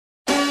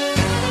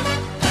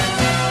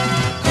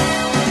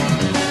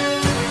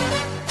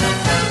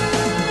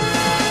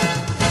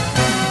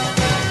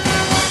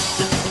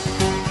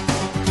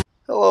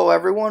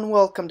everyone,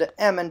 welcome to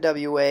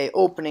MNWA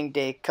Opening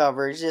Day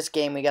coverage. This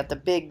game we got the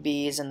Big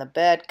B's and the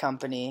Bad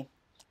Company.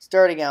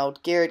 Starting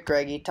out, Garrett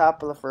Greggy,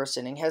 top of the first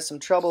inning, has some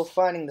trouble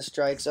finding the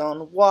strike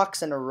zone,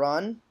 walks in a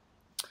run,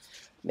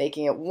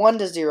 making it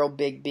 1-0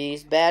 Big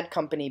B's, Bad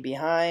Company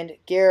behind.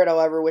 Garrett,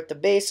 however, with the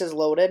bases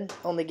loaded,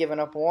 only giving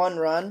up one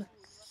run,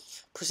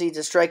 proceeds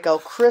to strike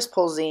out Chris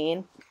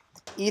Polzine,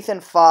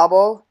 Ethan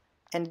Fauble,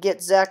 and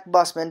get Zach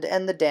Busman to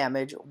end the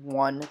damage,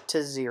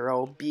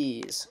 1-0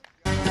 B's.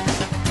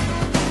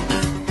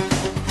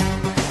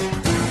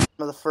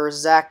 Of the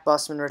first, Zach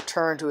Busman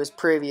returned to his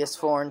previous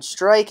form,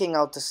 striking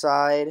out the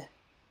side.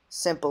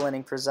 Simple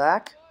inning for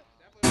Zach.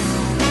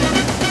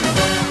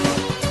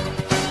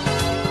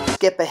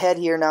 Skip ahead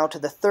here now to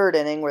the third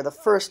inning, where the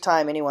first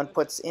time anyone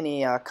puts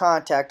any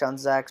contact on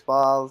Zach's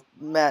ball,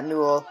 Matt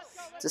Newell.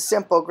 It's a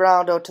simple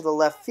ground out to the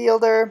left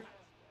fielder.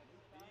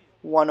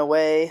 One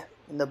away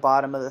in the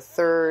bottom of the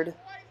third.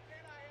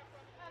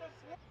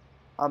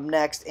 Up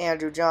next,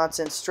 Andrew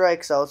Johnson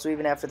strikes out, so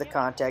even after the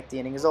contact, the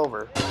inning is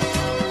over.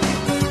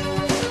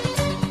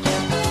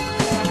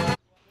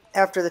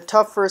 After the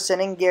tough first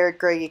inning, Garrett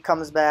Greggy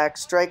comes back,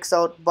 strikes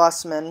out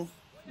Busman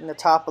in the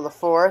top of the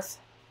fourth.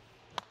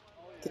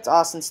 Gets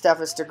Austin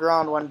Steffes to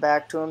ground one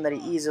back to him that he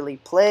easily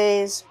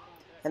plays.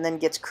 And then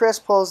gets Chris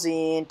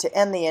Polzine to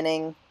end the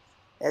inning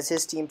as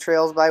his team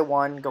trails by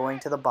one going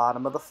to the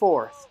bottom of the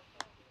fourth.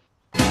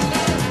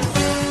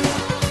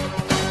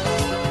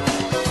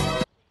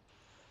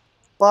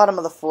 Bottom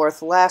of the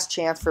fourth, last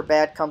chance for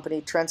Bad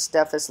Company. Trent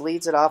Steffes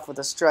leads it off with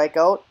a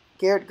strikeout.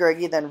 Garrett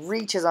Greggy then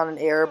reaches on an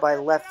error by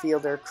left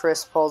fielder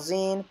Chris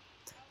Polzine.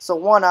 So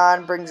one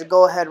on, brings a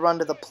go-ahead run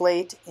to the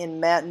plate in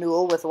Matt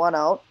Newell with one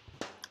out.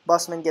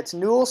 Busman gets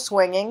Newell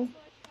swinging,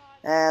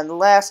 and the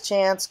last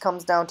chance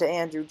comes down to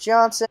Andrew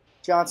Johnson.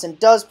 Johnson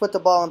does put the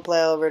ball in play,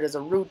 however it is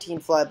a routine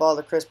fly ball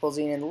to Chris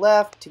Polzine in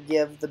left to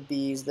give the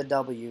Bees the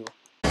W.